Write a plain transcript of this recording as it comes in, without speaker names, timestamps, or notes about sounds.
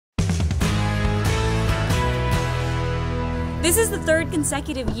This is the third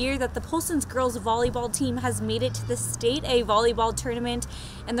consecutive year that the Polson's girls volleyball team has made it to the State A volleyball tournament,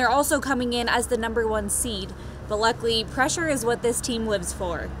 and they're also coming in as the #1 seed. But luckily, pressure is what this team lives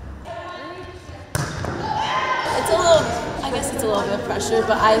for. I guess it's a little bit of pressure,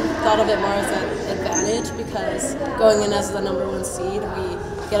 but I thought of it more as an advantage because going in as the #1 seed, we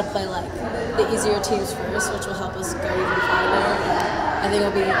get to play like the easier teams first, which will help us go even farther. And I think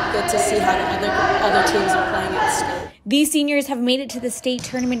it'll be good to see how the other teams are playing at state. These seniors have made it to the state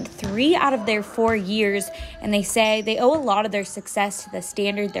tournament 3 out of their 4 years, and they say they owe a lot of their success to the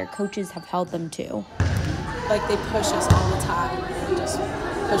standard their coaches have held them to. Like, they push us all the time and just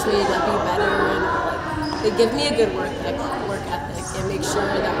push me to be better, and they give me a good work ethic and make sure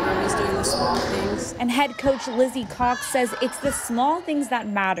that we're always doing the small things. And head coach Lizzie Cox says it's the small things that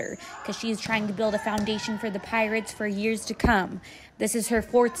matter because she's trying to build a foundation for the Pirates for years to come. This is her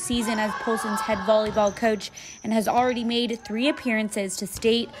 4th season as Polson's head volleyball coach and has already made 3 appearances to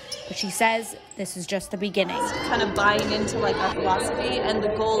state, but she says this is just the beginning. Kind of buying into like our philosophy and the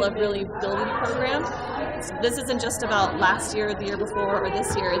goal of really building a program. This isn't just about last year, the year before, or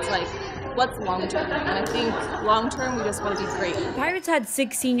this year. It's like, what's long term? And I think long term, we just want to be great. The Pirates had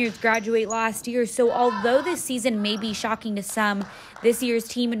 6 seniors graduate last year, so although this season may be shocking to some, this year's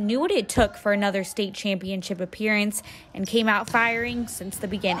team knew what it took for another state championship appearance and came out firing since the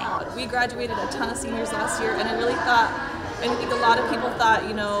beginning. We graduated a ton of seniors last year, and I think a lot of people thought,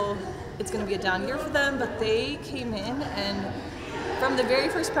 it's going to be a down year for them, but they came in and from the very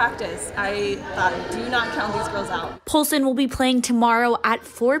first practice, I thought, do not count these girls out. Polson will be playing tomorrow at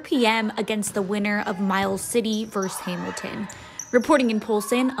 4 p.m. against the winner of Miles City versus Hamilton. Reporting in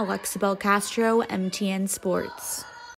Polson, Alexa Belcastro, MTN Sports.